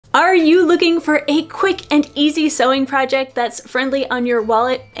Are you looking for a quick and easy sewing project that's friendly on your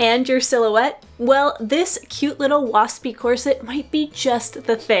wallet and your silhouette? Well, this cute little waspie corset might be just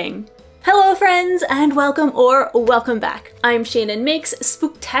the thing. Hello friends, and welcome or welcome back. I'm Shannon Makes,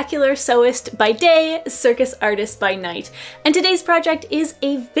 spooktacular sewist by day, circus artist by night. And today's project is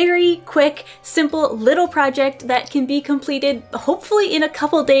a very quick, simple little project that can be completed hopefully in a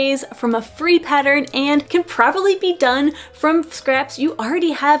couple days from a free pattern and can probably be done from scraps you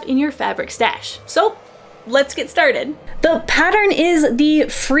already have in your fabric stash. So let's get started. The pattern is the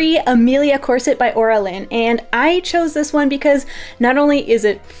free Amelia corset by OraLin, and I chose this one because not only is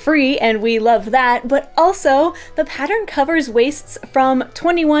it free, and we love that, but also the pattern covers waists from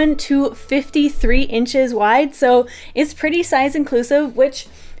 21 to 53 inches wide, so it's pretty size inclusive, which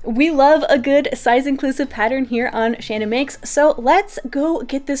we love a good size inclusive pattern here on Shannon Makes. So let's go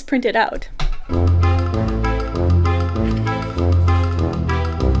get this printed out.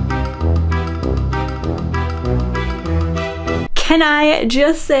 Can I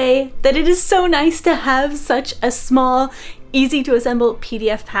just say that it is so nice to have such a small, easy to assemble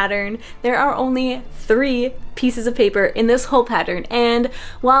PDF pattern. There are only 3 pieces of paper in this whole pattern, and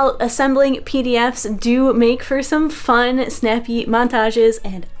while assembling PDFs do make for some fun, snappy montages,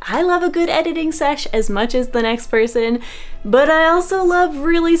 and I love a good editing sesh as much as the next person, but I also love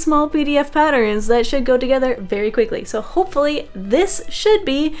really small PDF patterns that should go together very quickly. So hopefully this should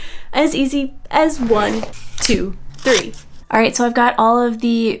be as easy as 1, 2, 3. All right, so I've got all of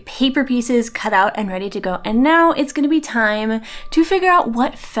the paper pieces cut out and ready to go. And now it's gonna be time to figure out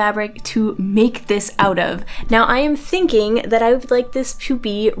what fabric to make this out of. Now I am thinking that I would like this to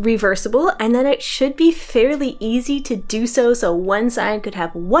be reversible and that it should be fairly easy to do so. So one side could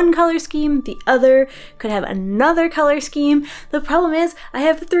have one color scheme, the other could have another color scheme. The problem is I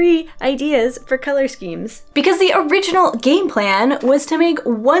have 3 ideas for color schemes because the original game plan was to make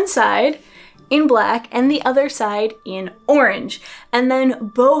one side in black and the other side in orange. And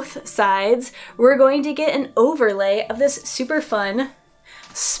then both sides we're going to get an overlay of this super fun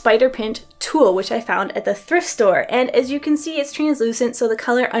spider print tool, which I found at the thrift store. And as you can see, it's translucent, so the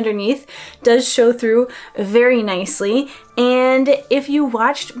color underneath does show through very nicely. And if you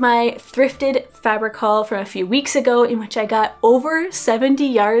watched my thrifted fabric haul from a few weeks ago, in which I got over 70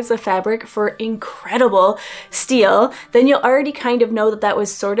 yards of fabric for incredible steal, then you'll already kind of know that that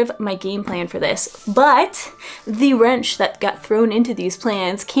was sort of my game plan for this. But the wrench that got thrown into these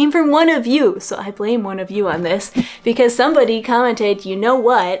plans came from one of you, so I blame one of you on this, because somebody commented, you know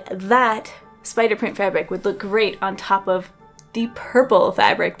what, that spider print fabric would look great on top of the purple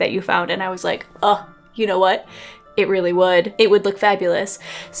fabric that you found. And I was like, oh, you know what? It really would. It would look fabulous.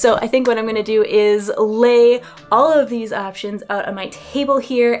 So I think what I'm gonna do is lay all of these options out on my table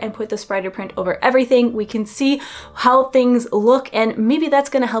here and put the spider print over everything. We can see how things look, and maybe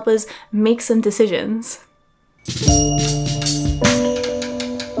that's gonna help us make some decisions.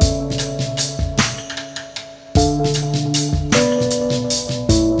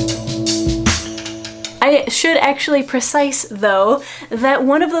 I should actually precise though that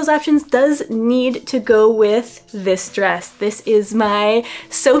one of those options does need to go with this dress. This is my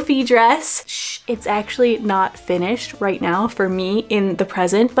Sophie dress. Shh, it's actually not finished right now for me in the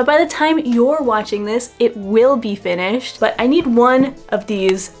present, but by the time you're watching this, it will be finished. But I need one of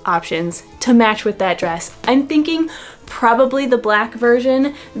these options to match with that dress. I'm thinking probably the black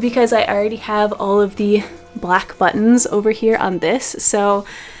version because I already have all of the black buttons over here on this. So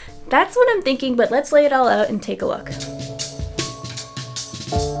that's what I'm thinking, but let's lay it all out and take a look.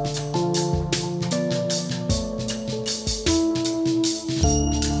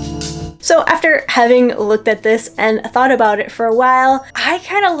 So after having looked at this and thought about it for a while, I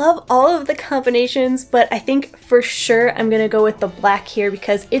kind of love all of the combinations, but I think for sure I'm gonna go with the black here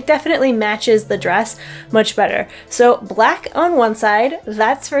because it definitely matches the dress much better. So black on one side,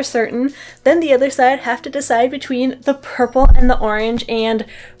 that's for certain. Then the other side, have to decide between the purple and the orange, and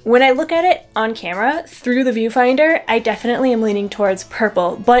when I look at it on camera through the viewfinder, I definitely am leaning towards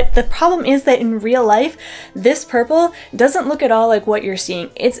purple. But the problem is that in real life, this purple doesn't look at all like what you're seeing.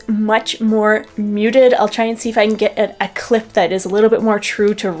 It's much more muted. I'll try and see if I can get a clip that is a little bit more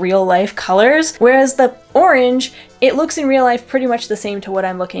true to real life colors. Whereas the orange, it looks in real life pretty much the same to what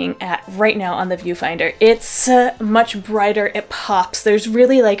I'm looking at right now on the viewfinder. It's much brighter, it pops. There's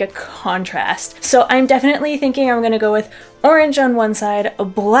really like a contrast. So I'm definitely thinking I'm gonna go with orange on one side,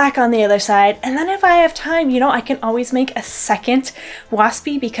 black on the other side, and then if I have time, you know, I can always make a second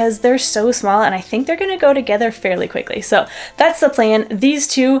waspie because they're so small and I think they're gonna go together fairly quickly. So that's the plan. These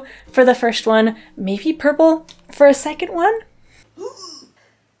two for the first one, maybe purple for a second one.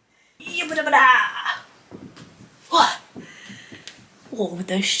 Oh,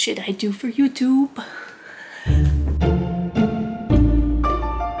 the shit I do for YouTube.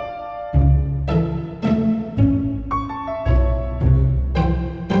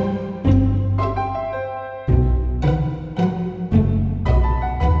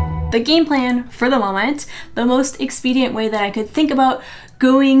 The game plan for the moment, the most expedient way that I could think about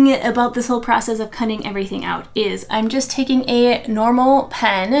going about this whole process of cutting everything out is I'm just taking a normal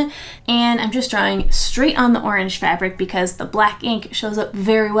pen and I'm just drawing straight on the orange fabric because the black ink shows up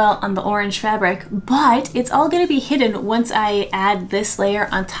very well on the orange fabric, but it's all going to be hidden once I add this layer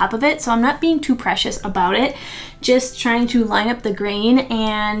on top of it, so I'm not being too precious about it. Just trying to line up the grain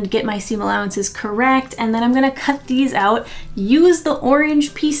and get my seam allowances correct, and then I'm going to cut these out, use the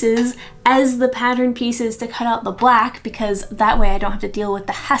orange pieces as the pattern pieces to cut out the black, because that way I don't have to deal with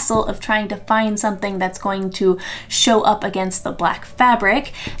the hassle of trying to find something that's going to show up against the black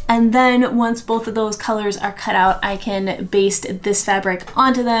fabric. And then once both of those colors are cut out, I can baste this fabric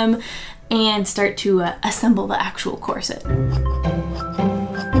onto them and start to assemble the actual corset.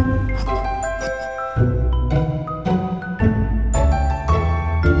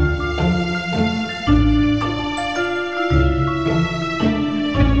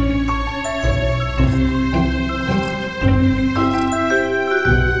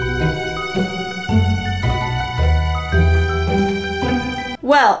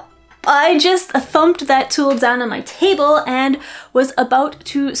 Well, I just thumped that tool down on my table and was about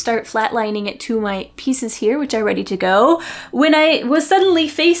to start flatlining it to my pieces here, which are ready to go, when I was suddenly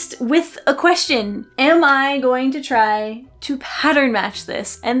faced with a question. Am I going to try to pattern match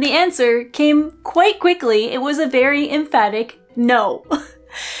this? And the answer came quite quickly. It was a very emphatic no.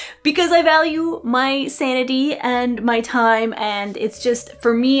 Because I value my sanity and my time, and it's just,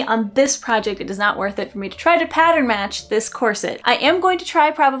 for me on this project, it is not worth it for me to try to pattern match this corset. I am going to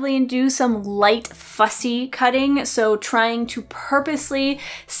try probably and do some light fussy cutting, so trying to purposely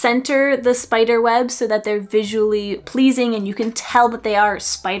center the spider webs so that they're visually pleasing and you can tell that they are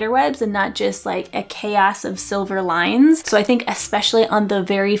spider webs and not just like a chaos of silver lines. So I think especially on the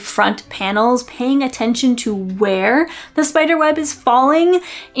very front panels, paying attention to where the spider web is falling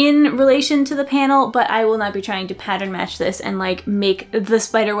in relation to the panel, but I will not be trying to pattern match this and like make the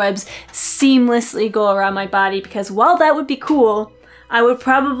spider webs seamlessly go around my body, because while that would be cool, I would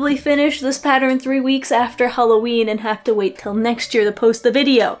probably finish this pattern 3 weeks after Halloween and have to wait till next year to post the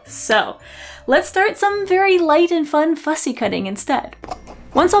video. So let's start some very light and fun fussy cutting instead.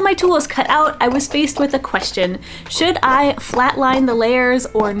 Once all my tools cut out, I was faced with a question. Should I flatline the layers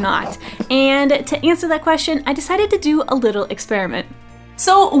or not? And to answer that question, I decided to do a little experiment.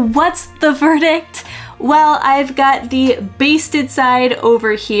 So what's the verdict? Well, I've got the basted side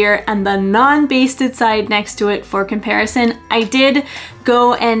over here and the non-basted side next to it for comparison. I did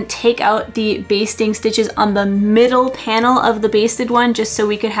go and take out the basting stitches on the middle panel of the basted one just so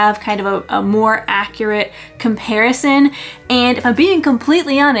we could have kind of a more accurate comparison. And if I'm being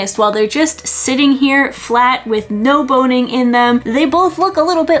completely honest, while they're just sitting here flat with no boning in them, they both look a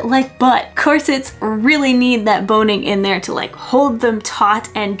little bit like butt. Corsets really need that boning in there to like hold them taut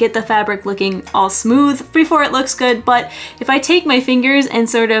and get the fabric looking all smooth before it looks good. But if I take my fingers and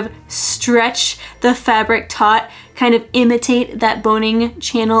sort of stretch the fabric taut, kind of imitate that boning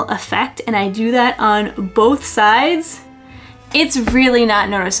channel effect, and I do that on both sides, it's really not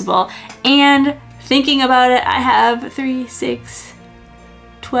noticeable. And thinking about it, I have 3, 6,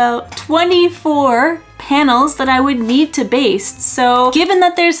 12, 24 panels that I would need to baste. So given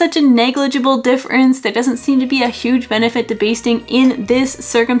that there's such a negligible difference, there doesn't seem to be a huge benefit to basting in this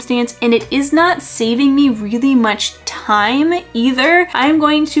circumstance, and it is not saving me really much time either. I'm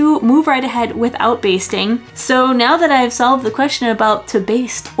going to move right ahead without basting. So now that I've solved the question about to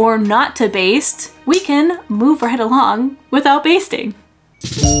baste or not to baste, we can move right along without basting.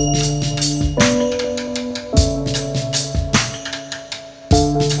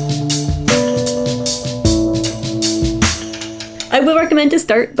 I will recommend to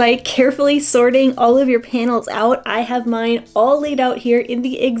start by carefully sorting all of your panels out. I have mine all laid out here in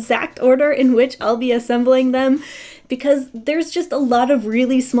the exact order in which I'll be assembling them, because there's just a lot of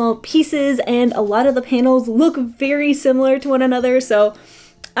really small pieces and a lot of the panels look very similar to one another, so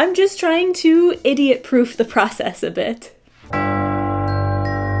I'm just trying to idiot-proof the process a bit.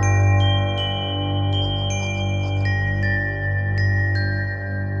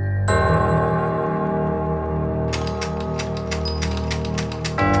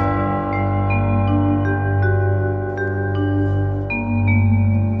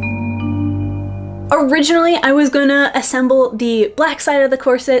 Originally, I was gonna assemble the black side of the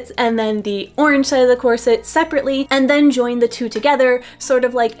corsets and then the orange side of the corset separately, and then join the two together, sort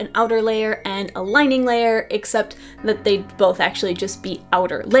of like an outer layer and a lining layer, except that they'd both actually just be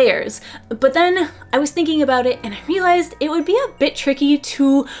outer layers. But then I was thinking about it and I realized it would be a bit tricky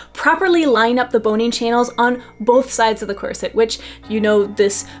to properly line up the boning channels on both sides of the corset, which, you know,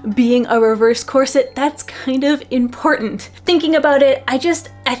 this being a reverse corset, that's kind of important. Thinking about it, I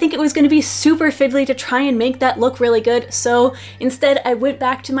think it was going to be super fiddly to try and make that look really good, so instead I went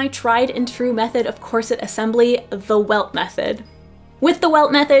back to my tried and true method of corset assembly, the welt method. With the welt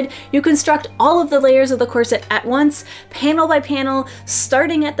method, you construct all of the layers of the corset at once, panel by panel,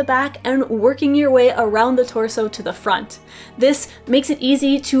 starting at the back and working your way around the torso to the front. This makes it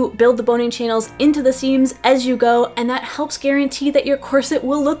easy to build the boning channels into the seams as you go, and that helps guarantee that your corset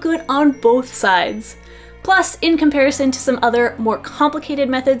will look good on both sides. Plus, in comparison to some other more complicated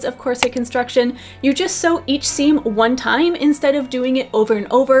methods of corset construction, you just sew each seam one time instead of doing it over and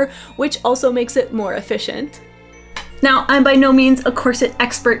over, which also makes it more efficient. Now, I'm by no means a corset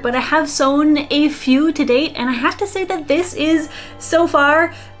expert, but I have sewn a few to date, and I have to say that this is, so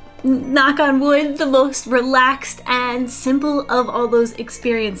far, knock on wood, the most relaxed and simple of all those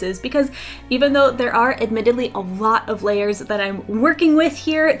experiences, because even though there are admittedly a lot of layers that I'm working with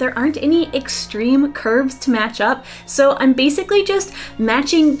here, there aren't any extreme curves to match up. So I'm basically just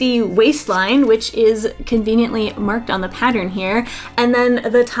matching the waistline, which is conveniently marked on the pattern here, and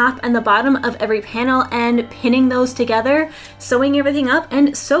then the top and the bottom of every panel and pinning those together, sewing everything up,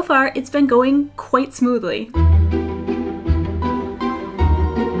 and so far it's been going quite smoothly.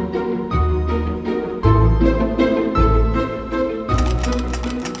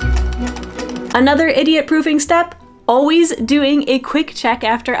 Another idiot-proofing step, always doing a quick check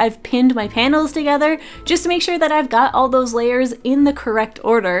after I've pinned my panels together, just to make sure that I've got all those layers in the correct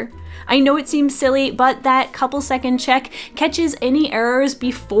order. I know it seems silly, but that couple-second check catches any errors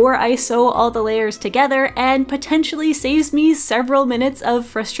before I sew all the layers together and potentially saves me several minutes of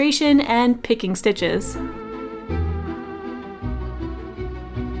frustration and picking stitches.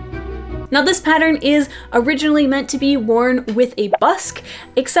 Now, this pattern is originally meant to be worn with a busk,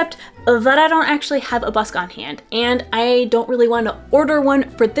 except that I don't actually have a busk on hand, and I don't really want to order one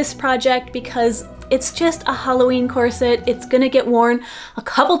for this project because it's just a Halloween corset. It's gonna get worn a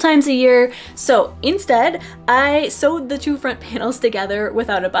couple times a year. So instead, I sewed the two front panels together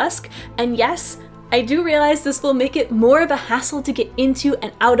without a busk, and yes, I do realize this will make it more of a hassle to get into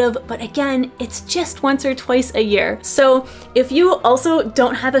and out of, but again, it's just once or twice a year. So if you also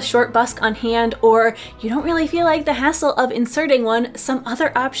don't have a short busk on hand, or you don't really feel like the hassle of inserting one, some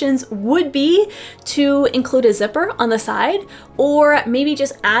other options would be to include a zipper on the side, or maybe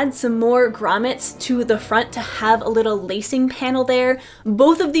just add some more grommets to the front to have a little lacing panel there.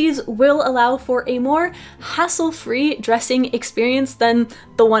 Both of these will allow for a more hassle-free dressing experience than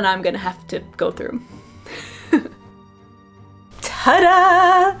the one I'm gonna have to go through.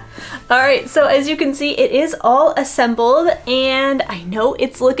 Ta-da! Alright, so as you can see, it is all assembled, and I know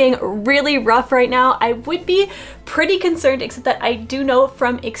it's looking really rough right now. I would be pretty concerned, except that I do know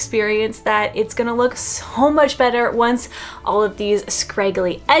from experience that it's gonna look so much better once all of these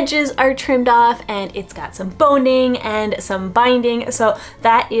scraggly edges are trimmed off and it's got some boning and some binding. So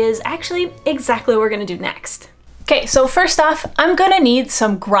that is actually exactly what we're gonna do next. Okay, so first off, I'm gonna need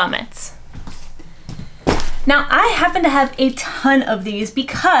some grommets. Now, I happen to have a ton of these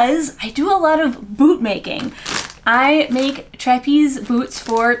because I do a lot of boot making. I make trapeze boots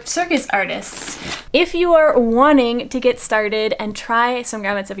for circus artists. If you are wanting to get started and try some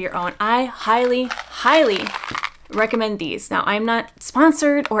grommets of your own, I highly, highly recommend these. Now, I'm not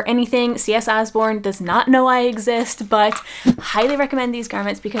sponsored or anything. CS Osborne does not know I exist, but highly recommend these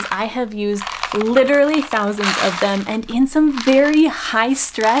grommets because I have used literally thousands of them and in some very high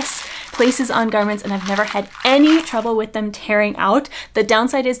stress places on garments, and I've never had any trouble with them tearing out. The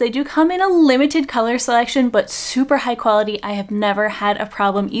downside is they do come in a limited color selection, but super high quality. I have never had a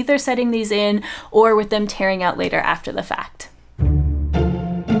problem either setting these in or with them tearing out later after the fact.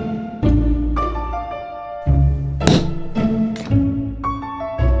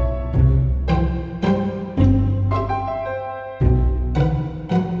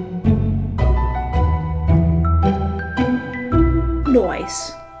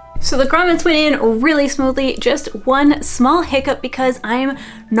 Nice. So the grommets went in really smoothly, just one small hiccup because I'm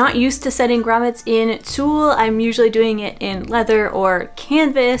not used to setting grommets in tulle. I'm usually doing it in leather or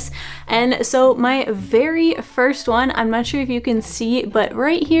canvas. And so my very first one, I'm not sure if you can see, but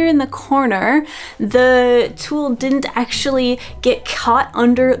right here in the corner, the tulle didn't actually get caught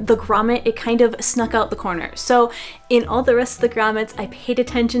under the grommet. It kind of snuck out the corner. So In all the rest of the grommets, I paid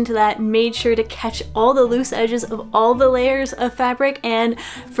attention to that, made sure to catch all the loose edges of all the layers of fabric, and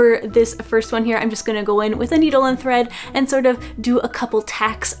for this first one here, I'm just gonna go in with a needle and thread and sort of do a couple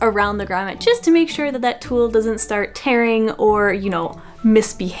tacks around the grommet just to make sure that that tool doesn't start tearing or, you know,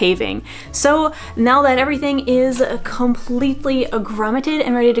 misbehaving. So now that everything is completely grommeted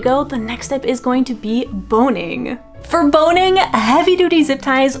and ready to go, the next step is going to be boning. For boning, heavy-duty zip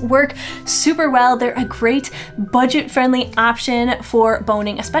ties work super well. They're a great budget-friendly option for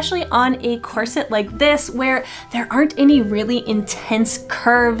boning, especially on a corset like this where there aren't any really intense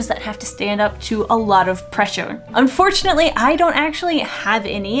curves that have to stand up to a lot of pressure. Unfortunately, I don't actually have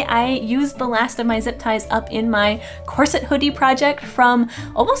any. I used the last of my zip ties up in my corset hoodie project from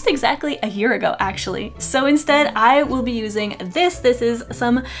almost exactly a year ago, actually. So instead, I will be using this. This is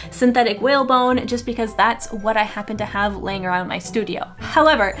some synthetic whalebone just because that's what I happen to have laying around my studio.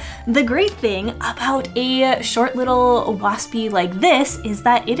 However, the great thing about a short little waspie like this is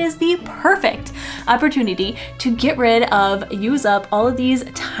that it is the perfect opportunity to get rid of, use up all of these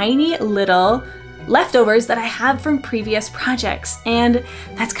tiny little leftovers that I have from previous projects. And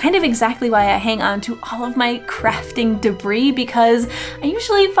that's kind of exactly why I hang on to all of my crafting debris, because I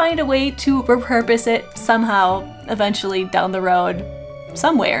usually find a way to repurpose it somehow, eventually down the road,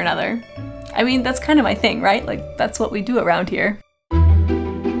 some way or another. I mean, that's kind of my thing, right? Like, that's what we do around here.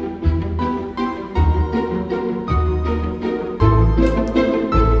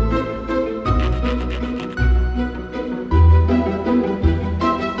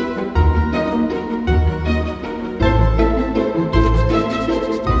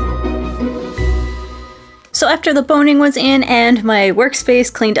 So after the boning was in and my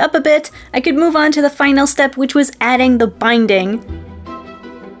workspace cleaned up a bit, I could move on to the final step, which was adding the binding.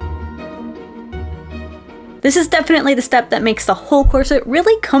 This is definitely the step that makes the whole corset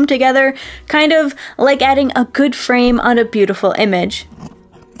really come together, kind of like adding a good frame on a beautiful image.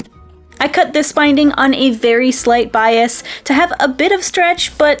 I cut this binding on a very slight bias to have a bit of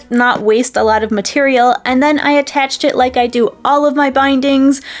stretch but not waste a lot of material, and then I attached it like I do all of my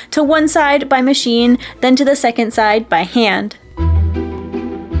bindings, to one side by machine, then to the second side by hand.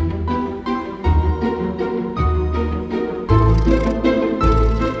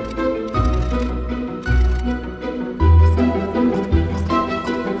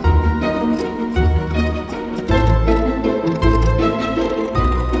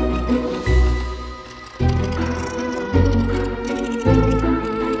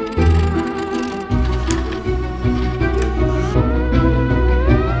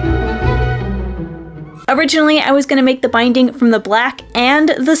 Originally, I was going to make the binding from the black and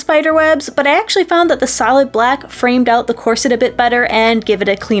the spider webs, but I actually found that the solid black framed out the corset a bit better and gave it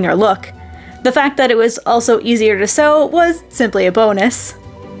a cleaner look. The fact that it was also easier to sew was simply a bonus.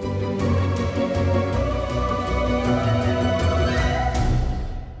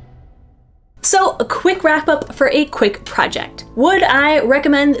 So a quick wrap up for a quick project. Would I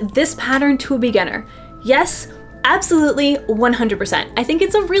recommend this pattern to a beginner? Yes. Absolutely, 100%. I think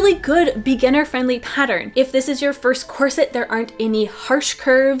it's a really good beginner-friendly pattern. If this is your first corset, there aren't any harsh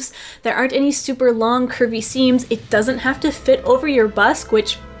curves, there aren't any super long curvy seams, it doesn't have to fit over your busk,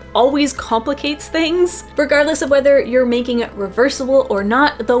 which always complicates things. Regardless of whether you're making it reversible or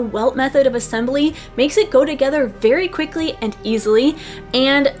not, the welt method of assembly makes it go together very quickly and easily.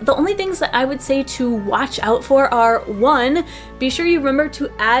 And the only things that I would say to watch out for are, 1, be sure you remember to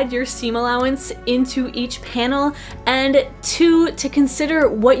add your seam allowance into each panel, and 2, to consider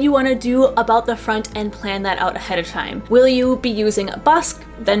what you want to do about the front and plan that out ahead of time. Will you be using a busk?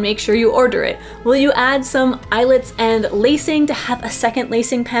 Then make sure you order it. Will you add some eyelets and lacing to have a second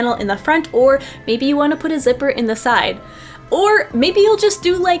lacing panel in the front, or maybe you want to put a zipper in the side? Or maybe you'll just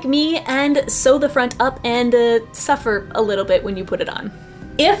do like me and sew the front up and suffer a little bit when you put it on.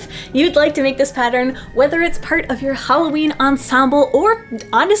 If you'd like to make this pattern, whether it's part of your Halloween ensemble or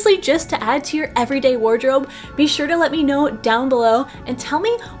honestly just to add to your everyday wardrobe, be sure to let me know down below and tell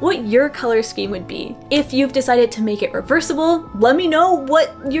me what your color scheme would be. If you've decided to make it reversible, let me know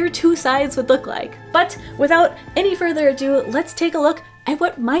what your two sides would look like. But without any further ado, let's take a look at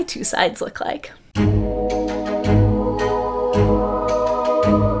what my two sides look like.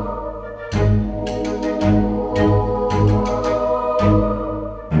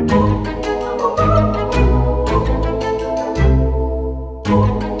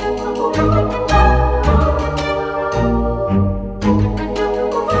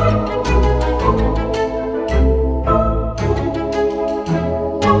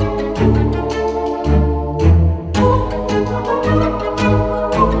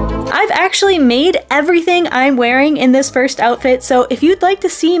 actually made everything I'm wearing in this first outfit, so if you'd like to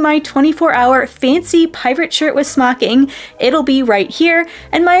see my 24-hour fancy pirate shirt with smocking, it'll be right here,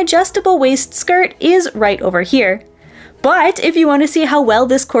 and my adjustable waist skirt is right over here. But if you want to see how well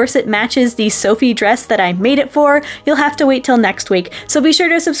this corset matches the Sophie dress that I made it for, you'll have to wait till next week, so be sure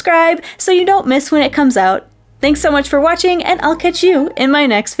to subscribe so you don't miss when it comes out. Thanks so much for watching, and I'll catch you in my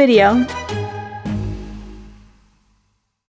next video.